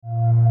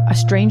a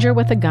stranger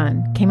with a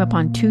gun came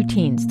upon two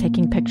teens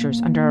taking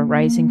pictures under a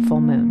rising full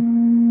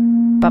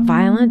moon. But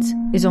violence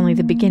is only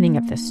the beginning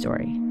of this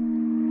story.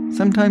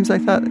 Sometimes I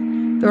thought,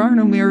 there are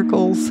no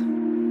miracles.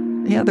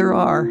 Yeah, there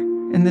are,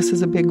 and this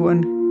is a big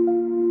one.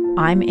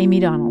 I'm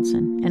Amy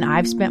Donaldson, and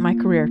I've spent my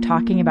career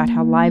talking about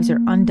how lives are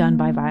undone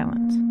by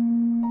violence.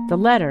 The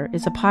Letter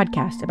is a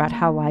podcast about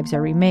how lives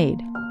are remade.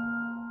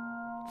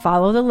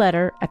 Follow The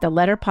Letter at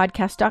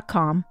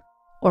theletterpodcast.com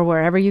or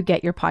wherever you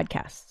get your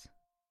podcasts.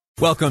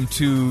 Welcome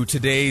to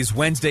today's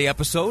Wednesday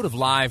episode of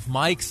Live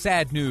Mike.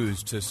 Sad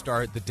news to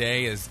start the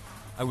day. As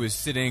I was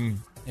sitting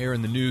here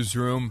in the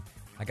newsroom,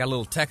 I got a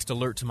little text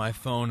alert to my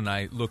phone, and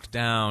I looked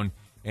down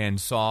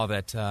and saw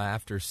that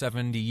after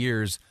 70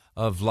 years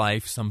of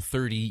life, some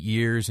 30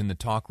 years in the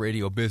talk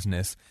radio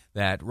business,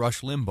 that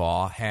Rush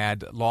Limbaugh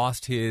had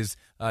lost his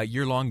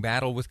year-long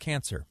battle with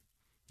cancer.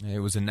 It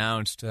was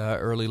announced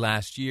early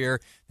last year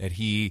that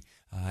he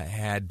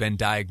had been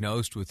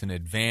diagnosed with an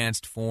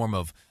advanced form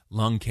of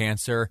lung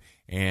cancer,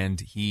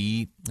 and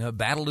he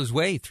battled his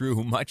way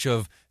through much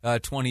of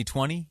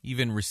 2020,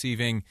 even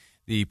receiving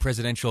the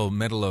Presidential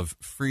Medal of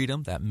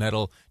Freedom, that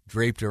medal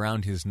draped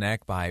around his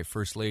neck by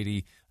First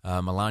Lady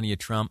Melania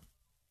Trump.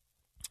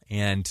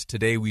 And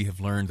today we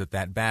have learned that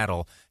that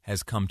battle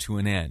has come to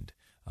an end.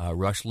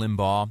 Rush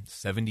Limbaugh,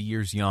 70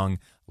 years young,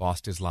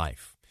 lost his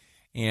life.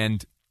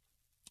 And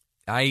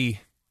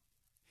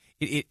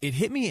it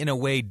hit me in a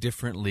way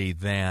differently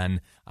than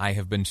I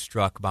have been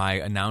struck by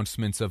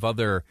announcements of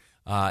other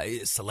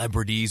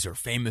celebrities or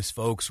famous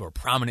folks or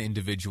prominent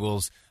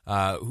individuals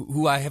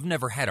who I have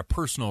never had a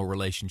personal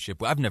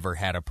relationship with. I've never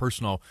had a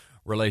personal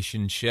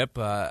relationship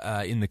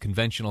in the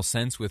conventional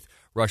sense with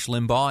Rush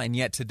Limbaugh, and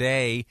yet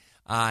today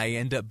I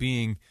end up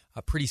being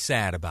pretty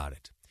sad about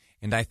it.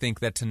 And I think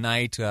that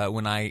tonight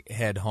when I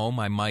head home,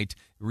 I might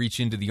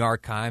reach into the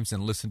archives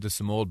and listen to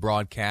some old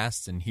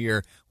broadcasts and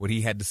hear what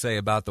he had to say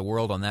about the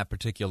world on that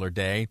particular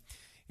day.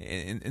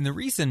 And the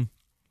reason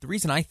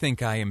I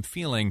think I am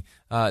feeling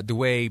the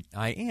way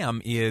I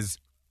am is,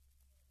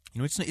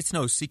 it's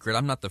no secret.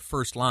 I'm not the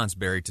first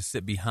Lonsberry to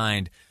sit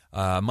behind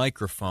a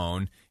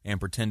microphone and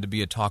pretend to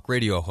be a talk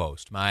radio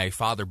host. My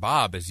father,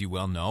 Bob, as you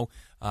well know,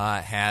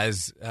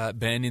 has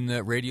been in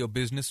the radio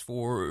business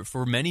for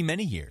many,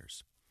 many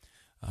years.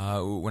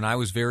 When I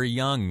was very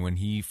young, when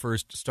he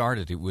first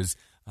started, it was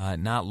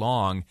not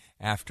long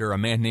after a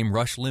man named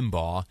Rush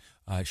Limbaugh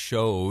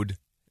showed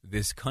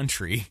this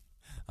country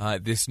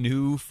this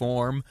new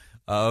form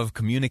of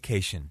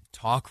communication,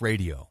 talk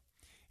radio.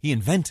 He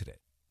invented it.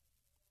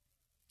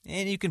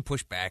 And you can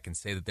push back and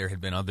say that there had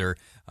been other,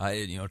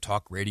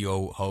 talk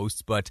radio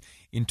hosts, but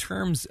in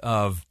terms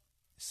of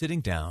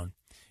sitting down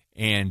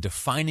and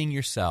defining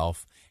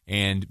yourself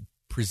and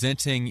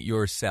presenting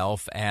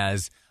yourself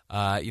as,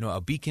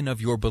 a beacon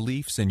of your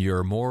beliefs and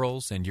your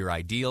morals and your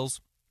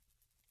ideals,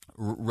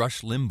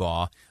 Rush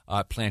Limbaugh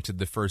planted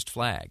the first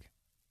flag.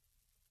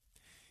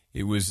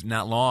 It was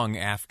not long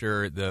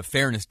after the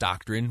Fairness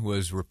Doctrine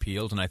was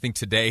repealed, and I think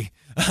today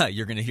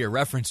you're going to hear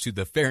reference to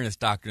the Fairness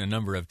Doctrine a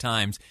number of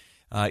times.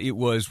 It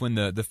was when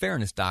the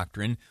Fairness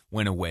Doctrine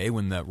went away,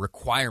 when the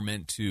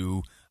requirement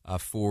to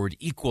afford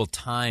equal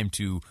time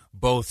to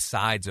both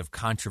sides of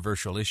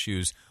controversial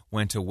issues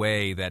went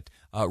away, that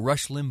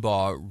Rush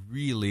Limbaugh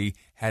really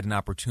had an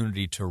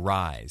opportunity to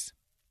rise.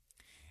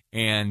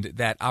 And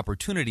that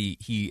opportunity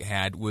he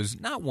had was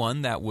not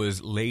one that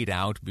was laid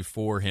out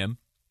before him.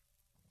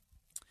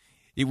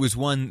 It was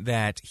one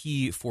that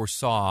he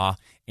foresaw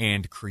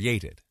and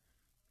created.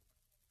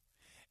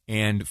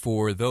 And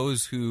for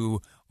those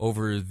who,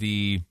 over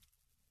the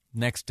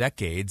next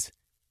decades,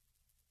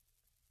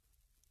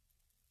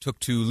 took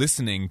to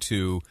listening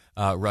to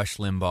Rush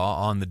Limbaugh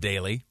on the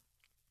daily,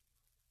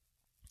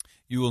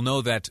 you will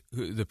know that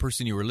the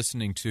person you were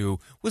listening to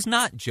was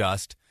not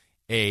just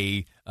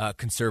a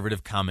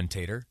conservative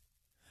commentator,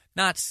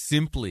 not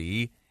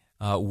simply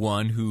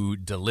one who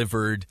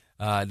delivered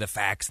the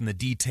facts and the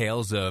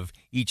details of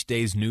each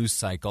day's news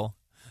cycle,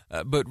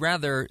 but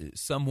rather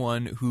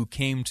someone who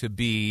came to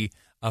be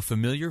a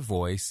familiar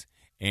voice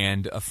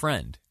and a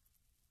friend,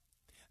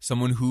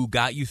 someone who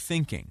got you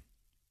thinking,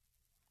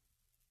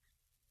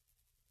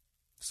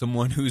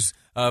 someone whose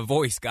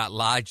voice got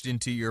lodged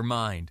into your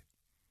mind,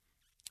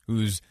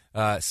 whose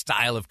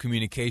style of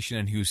communication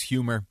and whose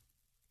humor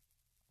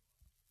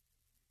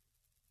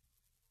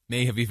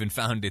may have even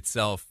found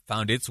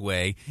its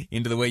way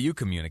into the way you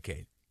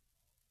communicate.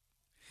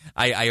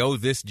 I owe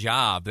this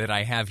job that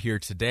I have here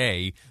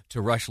today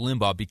to Rush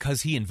Limbaugh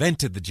because he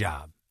invented the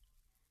job.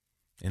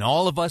 And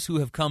all of us who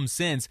have come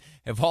since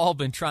have all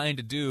been trying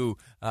to do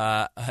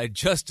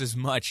just as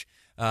much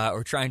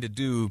or trying to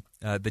do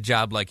the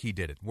job like he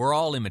did it. We're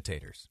all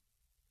imitators,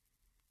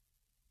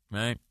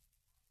 right?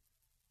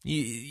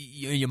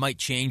 You might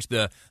change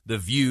the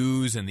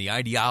views and the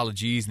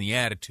ideologies and the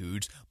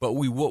attitudes, but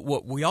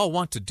what we all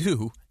want to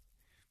do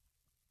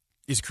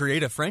is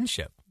create a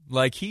friendship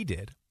like he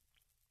did.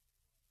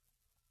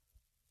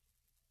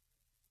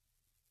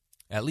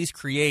 At least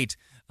create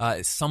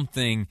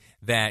something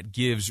that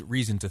gives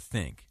reason to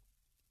think.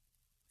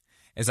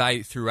 As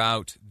I,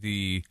 throughout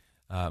the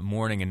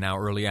morning and now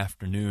early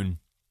afternoon,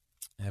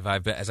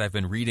 as I've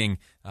been reading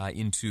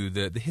into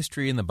the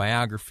history and the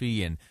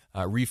biography and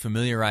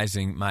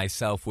refamiliarizing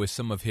myself with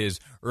some of his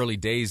early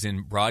days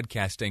in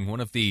broadcasting, one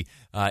of the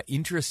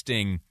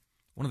interesting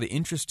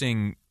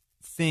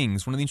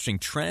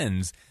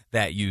trends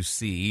that you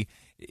see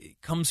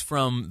comes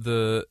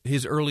from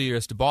his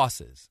earliest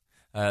bosses,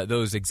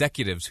 those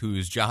executives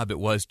whose job it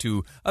was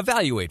to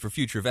evaluate for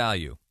future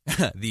value.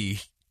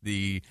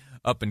 the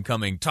up and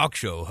coming talk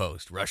show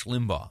host Rush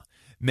Limbaugh.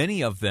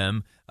 Many of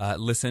them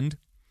listened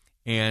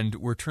and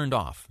were turned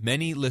off.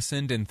 Many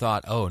listened and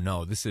thought, "Oh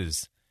no, this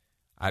is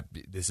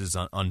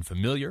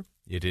unfamiliar.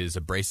 It is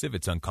abrasive.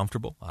 It's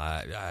uncomfortable.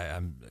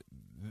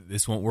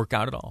 This won't work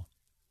out at all."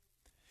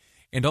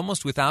 And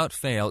almost without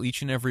fail,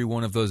 each and every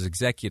one of those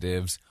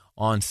executives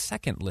on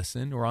second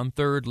listen or on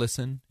third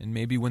listen, and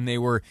maybe when they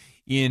were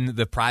in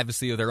the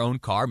privacy of their own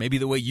car, maybe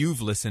the way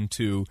you've listened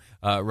to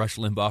Rush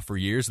Limbaugh for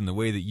years and the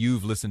way that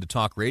you've listened to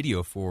talk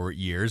radio for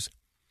years,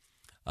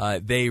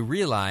 they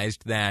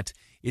realized that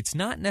it's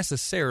not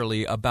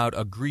necessarily about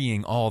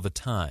agreeing all the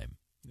time.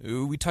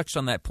 We touched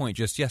on that point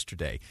just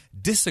yesterday.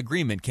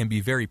 Disagreement can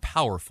be very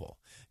powerful.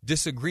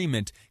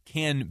 Disagreement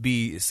can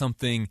be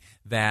something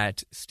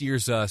that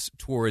steers us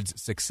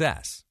towards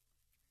success.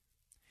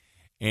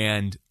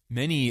 And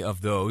many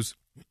of those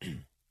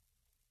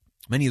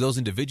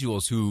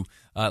individuals who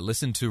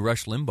listened to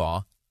Rush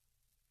Limbaugh,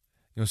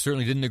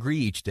 certainly didn't agree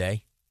each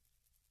day,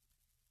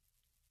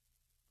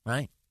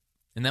 right?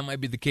 And that might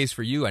be the case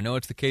for you. I know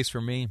it's the case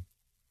for me.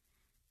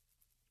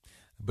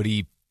 But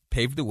he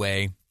paved the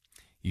way.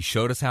 He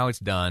showed us how it's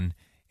done,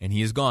 and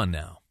he is gone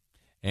now,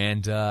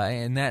 and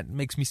that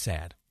makes me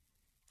sad.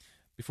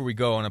 Before we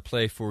go, I want to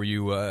play for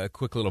you a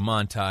quick little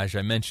montage.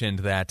 I mentioned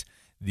that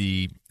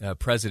the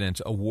president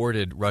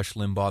awarded Rush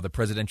Limbaugh the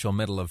Presidential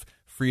Medal of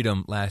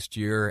Freedom last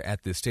year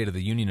at the State of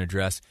the Union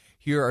address.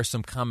 Here are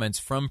some comments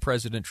from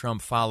President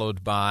Trump,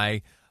 followed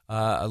by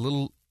a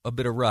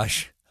bit of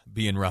Rush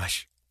being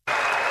Rush.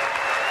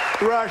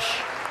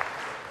 Rush,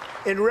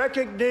 in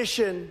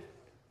recognition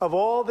of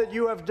all that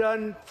you have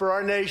done for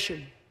our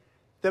nation,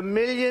 the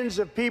millions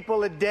of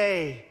people a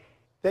day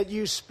that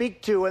you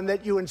speak to and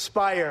that you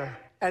inspire,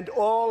 and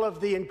all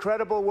of the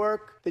incredible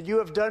work that you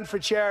have done for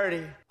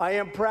charity, I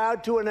am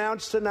proud to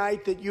announce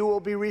tonight that you will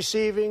be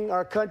receiving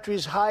our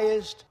country's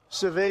highest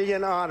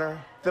civilian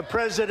honor, the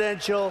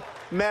Presidential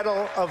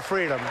Medal of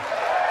Freedom.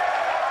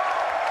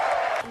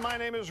 My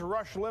name is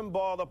Rush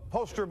Limbaugh, the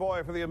poster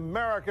boy for the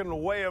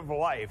American way of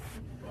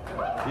life.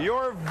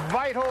 Your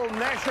vital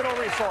national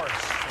resource,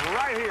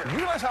 right here. You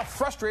realize how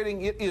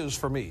frustrating it is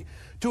for me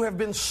to have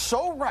been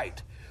so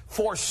right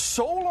for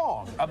so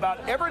long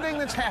about everything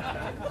that's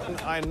happening.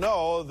 I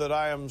know that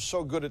I am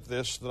so good at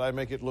this that I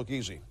make it look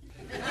easy.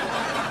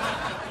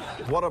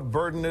 What a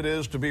burden it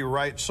is to be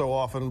right so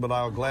often, but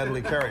I'll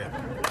gladly carry it.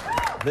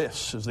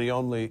 This is the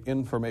only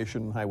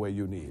information highway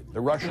you need.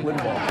 The Rush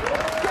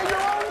Limbaugh. Get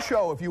your own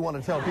show if you want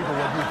to tell people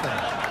what you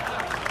think.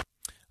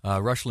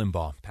 Rush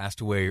Limbaugh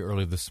passed away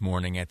early this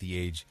morning at the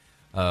age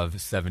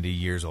of 70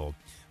 years old.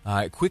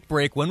 Quick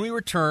break. When we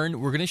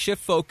return, we're going to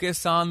shift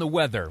focus on the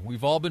weather.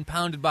 We've all been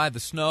pounded by the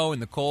snow and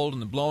the cold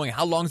and the blowing.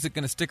 How long is it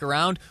going to stick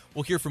around?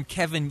 We'll hear from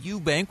Kevin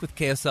Eubank with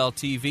KSL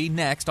TV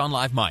next on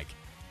Live Mike.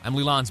 I'm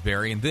Lee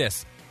Lonsberry, and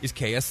this is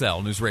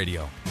KSL News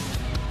Radio.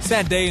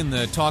 Sad day in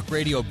the talk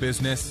radio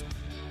business.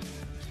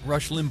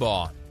 Rush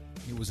Limbaugh,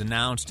 he was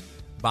announced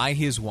by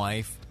his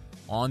wife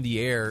on the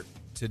air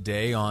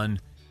today on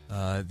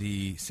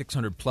the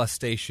 600-plus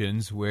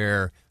stations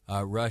where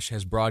Rush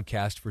has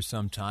broadcast for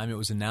some time. It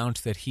was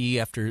announced that he,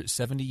 after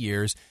 70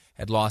 years,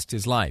 had lost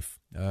his life.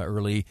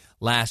 Early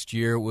last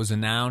year, it was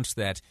announced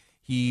that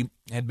he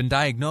had been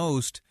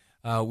diagnosed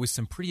with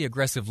some pretty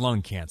aggressive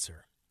lung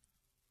cancer.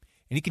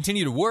 And he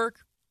continued to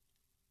work.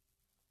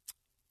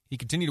 He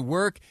continued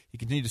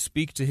to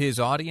speak to his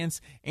audience,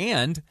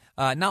 and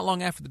not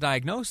long after the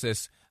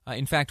diagnosis,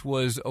 in fact,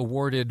 was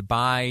awarded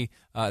by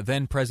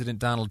then-President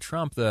Donald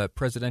Trump the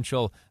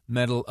Presidential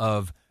Medal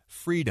of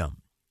Freedom.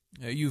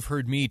 You've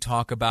heard me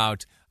talk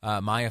about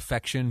my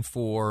affection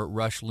for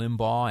Rush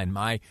Limbaugh and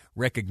my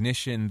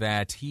recognition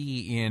that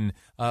he, in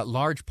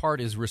large part,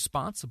 is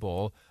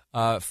responsible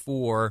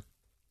for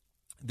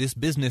this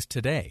business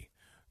today.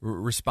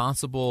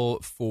 Responsible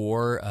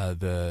for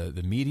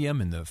the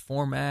medium and the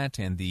format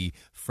and the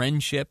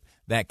friendship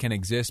that can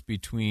exist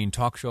between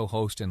talk show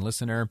host and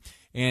listener.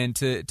 And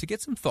to get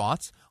some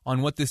thoughts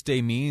on what this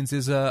day means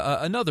is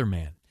another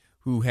man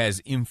who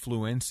has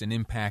influenced and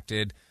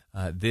impacted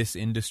this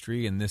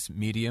industry and this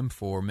medium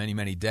for many,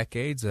 many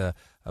decades.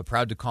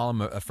 Proud to call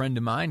him a friend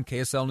of mine.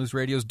 KSL News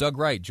Radio's Doug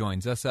Wright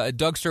joins us.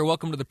 Doug, sir,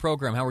 welcome to the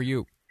program. How are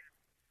you?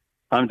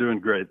 I'm doing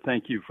great.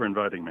 Thank you for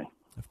inviting me.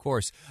 Of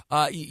course.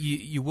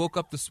 You woke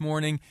up this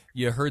morning,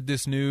 you heard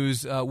this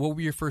news. What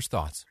were your first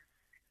thoughts?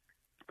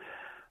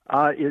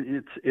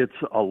 It's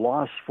a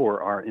loss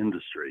for our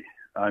industry.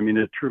 I mean,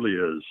 it truly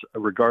is,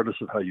 regardless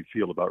of how you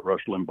feel about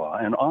Rush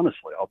Limbaugh. And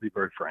honestly, I'll be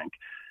very frank,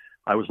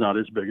 I was not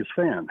his biggest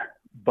fan.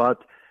 But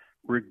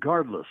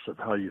regardless of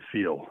how you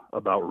feel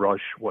about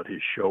Rush, what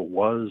his show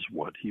was,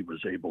 what he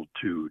was able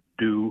to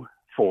do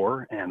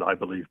for, and I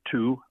believe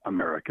to,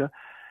 America,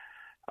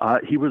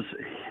 he was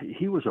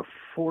a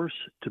force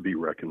to be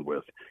reckoned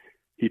with.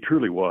 He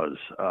truly was.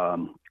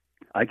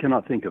 I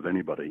cannot think of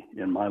anybody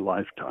in my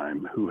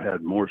lifetime who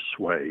had more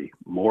sway,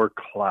 more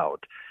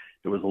clout.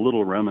 It was a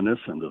little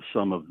reminiscent of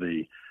some of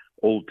the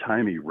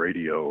old-timey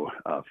radio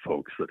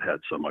folks that had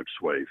so much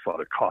sway,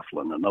 Father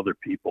Coughlin and other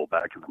people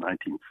back in the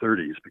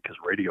 1930s, because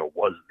radio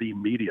was the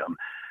medium.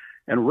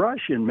 And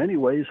Rush, in many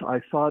ways,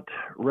 I thought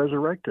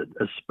resurrected,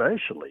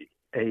 especially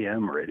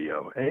AM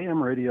radio.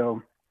 AM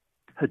radio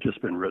had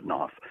just been written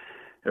off.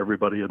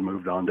 Everybody had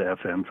moved on to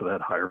FM for that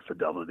higher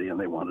fidelity, and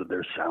they wanted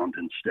their sound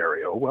in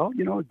stereo. Well,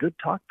 a good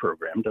talk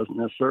program doesn't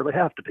necessarily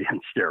have to be in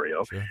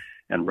stereo. Sure.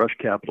 And Rush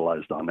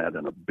capitalized on that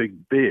in a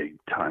big, big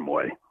time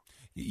way.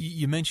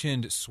 You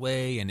mentioned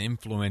sway and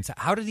influence.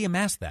 How did he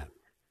amass that?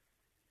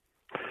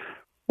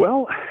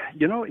 Well,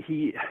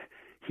 he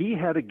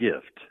had a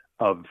gift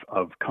of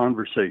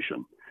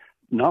conversation,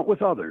 not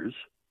with others,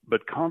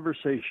 but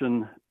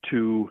conversation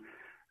to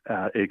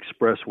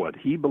express what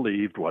he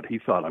believed, what he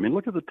thought. I mean,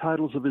 look at the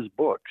titles of his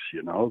books,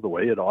 The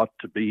Way It Ought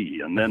to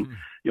Be. And then,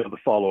 the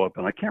follow-up,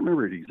 and I can't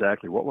remember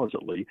exactly, what was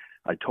it, Lee?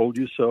 I Told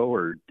You So,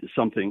 or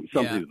something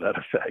to that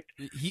effect.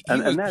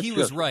 He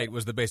was right,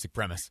 was the basic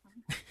premise.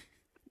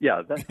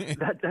 Yeah,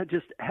 that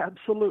just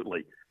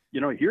absolutely,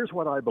 here's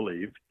what I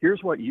believe.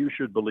 Here's what you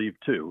should believe,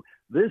 too.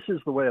 This is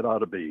the way it ought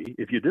to be.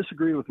 If you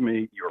disagree with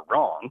me, you're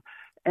wrong.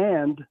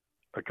 And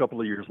a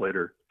couple of years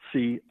later,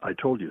 see, I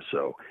told you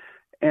so.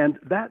 And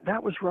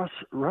that was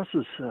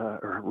Rush's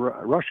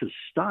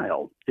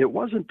style. It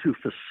wasn't to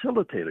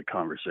facilitate a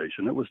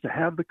conversation. It was to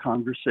have the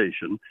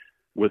conversation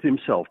with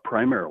himself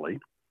primarily.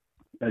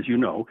 As you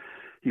know,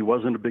 he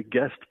wasn't a big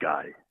guest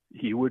guy.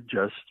 He would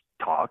just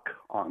talk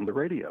on the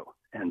radio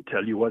and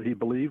tell you what he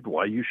believed,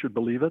 why you should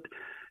believe it.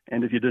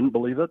 And if you didn't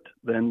believe it,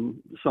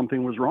 then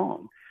something was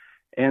wrong.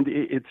 And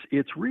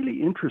it's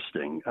really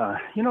interesting.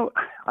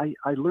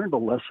 I learned a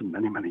lesson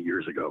many, many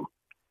years ago,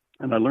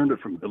 and I learned it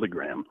from Billy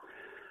Graham.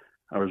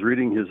 I was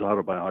reading his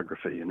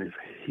autobiography, and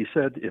he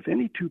said, if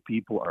any two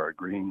people are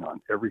agreeing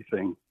on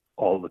everything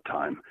all the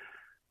time,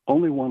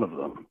 only one of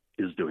them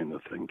is doing the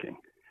thinking.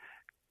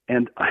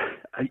 And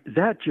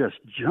that just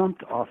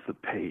jumped off the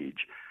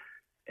page.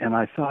 And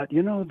I thought,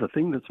 the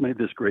thing that's made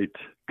this great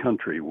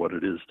country what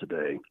it is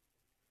today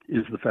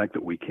is the fact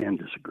that we can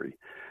disagree.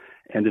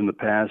 And in the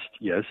past,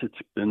 yes, it's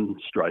been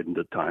strident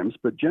at times,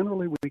 but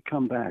generally we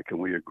come back and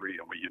we agree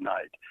and we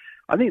unite.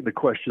 I think the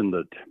question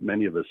that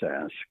many of us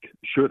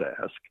should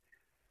ask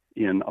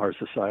in our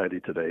society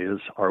today is,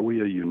 are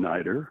we a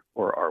uniter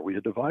or are we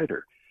a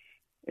divider?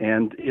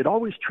 And it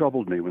always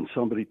troubled me when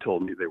somebody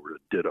told me they were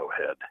a ditto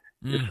head.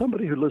 If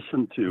somebody who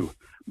listened to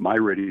my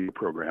radio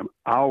program,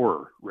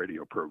 our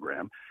radio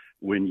program,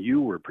 when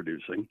you were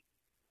producing,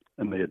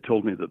 and they had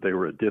told me that they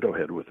were a ditto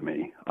head with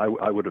me, I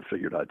would have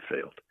figured I'd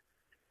failed.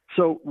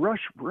 So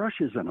Rush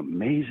is an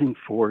amazing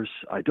force.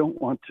 I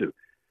don't want to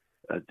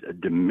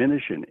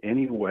diminish in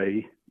any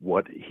way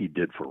what he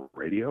did for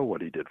radio,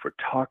 what he did for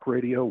talk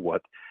radio,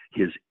 what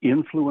his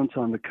influence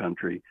on the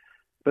country.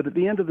 But at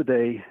the end of the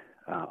day,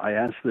 I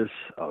ask this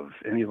of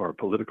any of our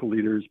political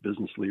leaders,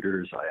 business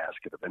leaders. I ask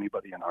it of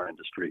anybody in our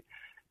industry.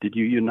 Did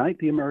you unite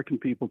the American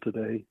people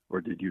today,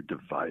 or did you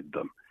divide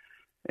them?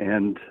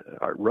 And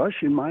Rush,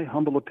 in my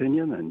humble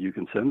opinion, and you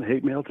can send the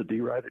hate mail to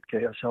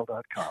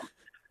dwight@ksl.com,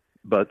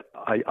 but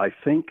I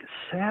think,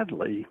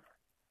 sadly,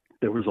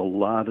 there was a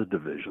lot of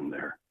division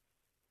there.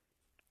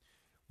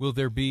 Will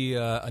there be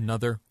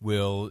another?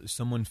 Will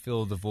someone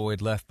fill the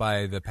void left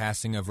by the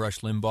passing of Rush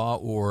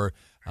Limbaugh, or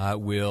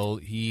will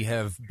he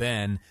have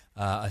been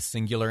a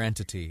singular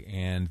entity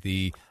and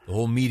the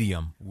whole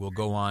medium will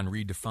go on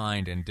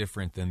redefined and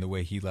different than the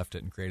way he left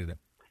it and created it?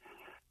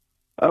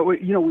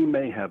 We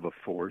may have a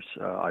force.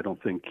 I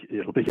don't think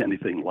it'll be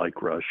anything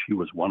like Rush. He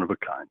was one of a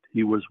kind.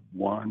 He was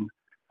one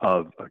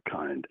of a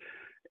kind.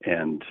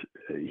 And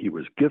he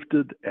was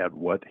gifted at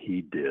what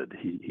he did.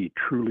 He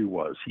truly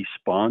was. He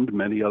spawned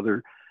many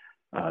other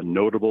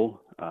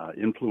notable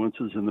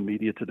influences in the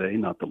media today,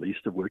 not the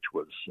least of which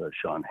was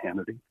Sean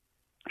Hannity.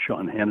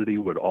 Sean Hannity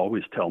would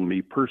always tell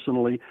me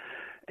personally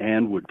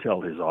and would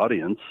tell his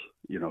audience,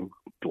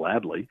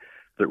 gladly,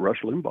 that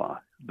Rush Limbaugh,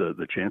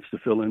 the chance to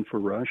fill in for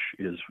Rush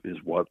is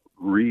what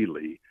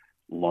really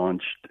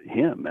launched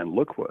him. And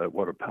look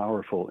what a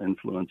powerful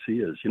influence he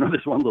is.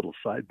 There's one little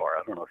sidebar.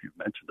 I don't know if you've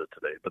mentioned it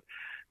today, but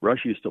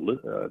Rush used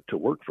to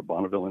work for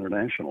Bonneville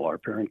International, our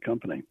parent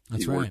company.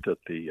 That's he right. worked at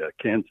the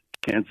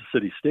Kansas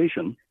City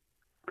station,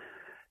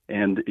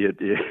 and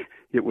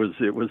it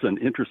was an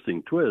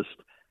interesting twist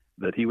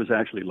that he was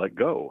actually let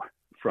go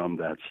from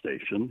that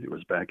station. It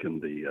was back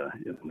in the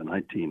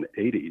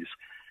 1980s,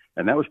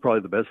 and that was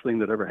probably the best thing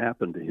that ever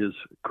happened to his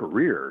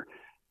career.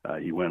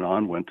 He went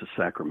to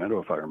Sacramento,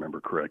 if I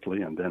remember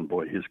correctly, and then,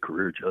 boy, his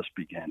career just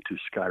began to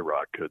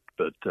skyrocket.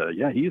 But,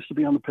 he used to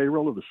be on the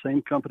payroll of the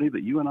same company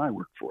that you and I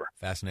worked for.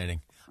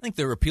 Fascinating. I think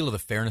the repeal of the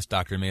Fairness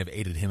Doctrine may have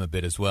aided him a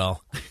bit as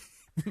well.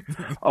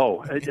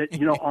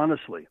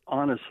 Honestly,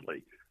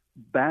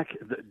 back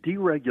the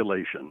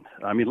deregulation.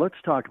 I mean, let's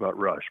talk about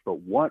Rush, but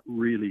what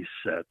really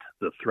set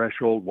the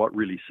threshold, what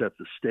really set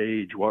the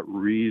stage, what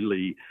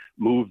really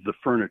moved the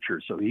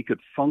furniture so he could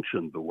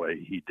function the way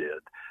he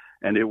did?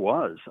 And it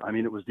was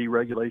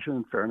deregulation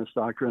and fairness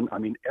doctrine. I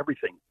mean,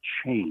 everything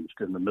changed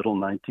in the middle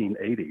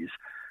 1980s.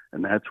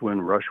 And that's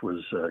when Rush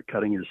was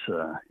cutting his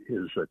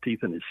teeth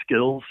and his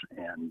skills.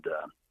 And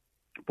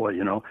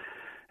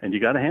and you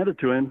got to hand it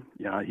to him.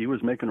 Yeah, he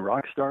was making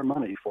rock star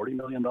money, $40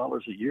 million a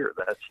year.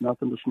 That's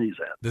nothing to sneeze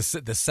at.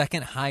 The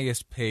second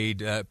highest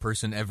paid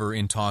person ever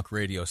in talk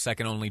radio,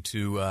 second only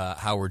to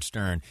Howard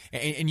Stern.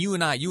 And you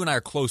and I are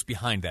close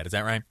behind that. Is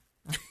that right?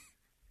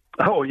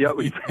 Oh yeah,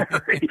 we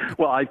very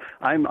well.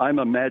 I'm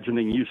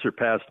imagining you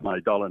surpassed my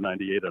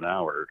 $1.98 an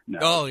hour now.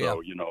 Oh yeah.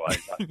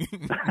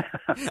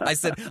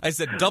 So, I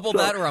said double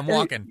that, or I'm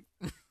walking.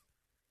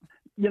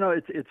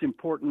 It's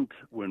important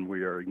when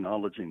we are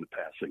acknowledging the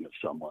passing of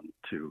someone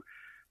to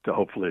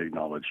hopefully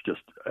acknowledge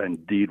just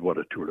indeed what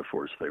a tour de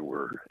force they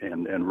were,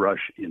 and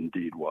Rush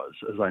indeed was.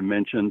 As I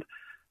mentioned,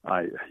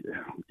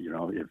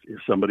 if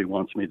somebody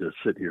wants me to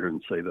sit here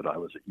and say that I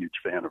was a huge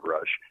fan of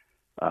Rush,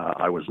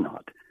 I was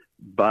not.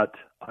 But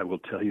I will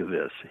tell you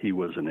this, he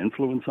was an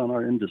influence on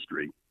our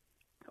industry,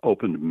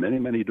 opened many,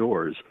 many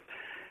doors.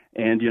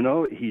 And,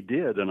 he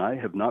did, and I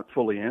have not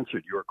fully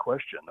answered your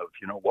question of,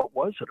 what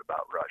was it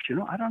about Rush?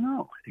 I don't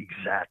know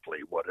exactly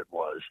what it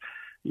was.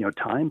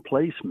 Time,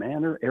 place,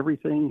 manner,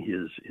 everything,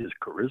 his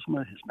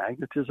charisma, his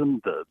magnetism,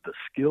 the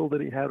skill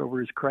that he had over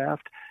his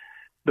craft.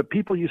 But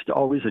people used to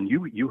always, and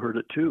you heard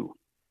it too,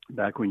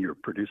 back when you were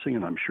producing,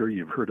 and I'm sure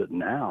you've heard it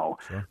now,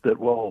 sure, that,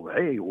 well,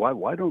 hey,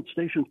 why don't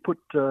stations put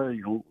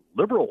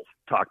liberal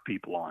talk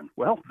people on?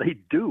 Well, they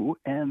do,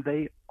 and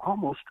they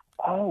almost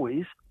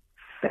always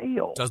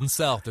fail. Doesn't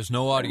sell. There's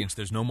no audience.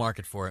 There's no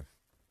market for it.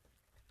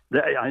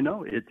 I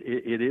know it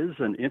is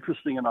an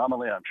interesting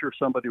anomaly. I'm sure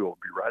somebody will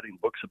be writing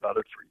books about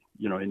it for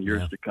in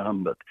years to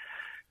come. But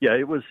yeah,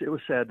 it was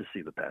sad to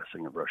see the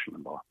passing of Rush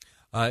Limbaugh.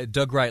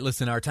 Doug Wright,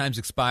 listen, our time's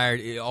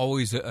expired.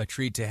 Always a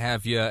treat to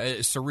have you.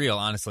 Surreal,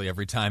 honestly,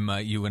 every time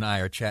you and I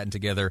are chatting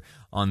together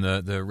on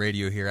the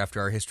radio here after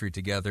our history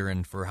together,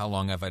 and for how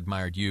long I've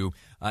admired you.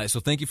 So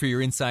thank you for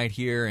your insight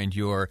here and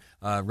your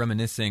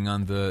reminiscing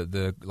on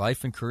the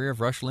life and career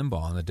of Rush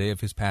Limbaugh on the day of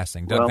his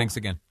passing. Doug, thanks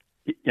again.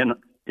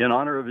 In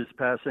honor of his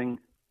passing,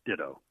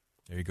 ditto.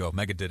 There you go,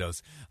 mega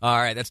dittos. All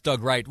right, that's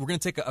Doug Wright. We're going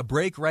to take a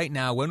break right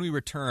now. When we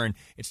return,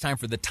 it's time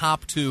for the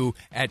top two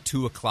at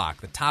 2 o'clock.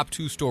 The top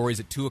two stories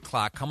at 2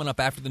 o'clock coming up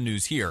after the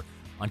news here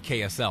on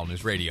KSL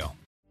News Radio.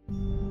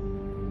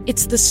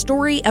 It's the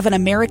story of an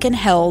American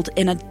held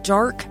in a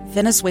dark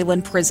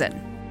Venezuelan prison.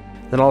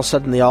 Then all of a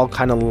sudden, they all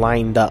kind of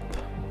lined up.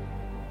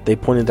 They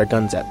pointed their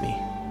guns at me.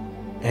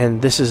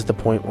 And this is the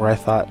point where I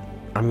thought,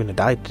 I'm going to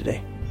die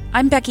today.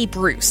 I'm Becky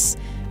Bruce.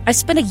 I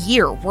spent a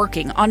year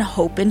working on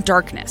Hope in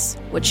Darkness,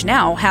 which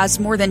now has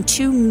more than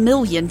 2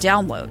 million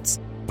downloads.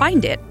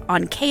 Find it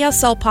on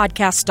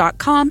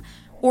kslpodcast.com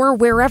or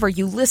wherever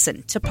you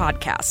listen to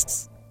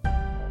podcasts.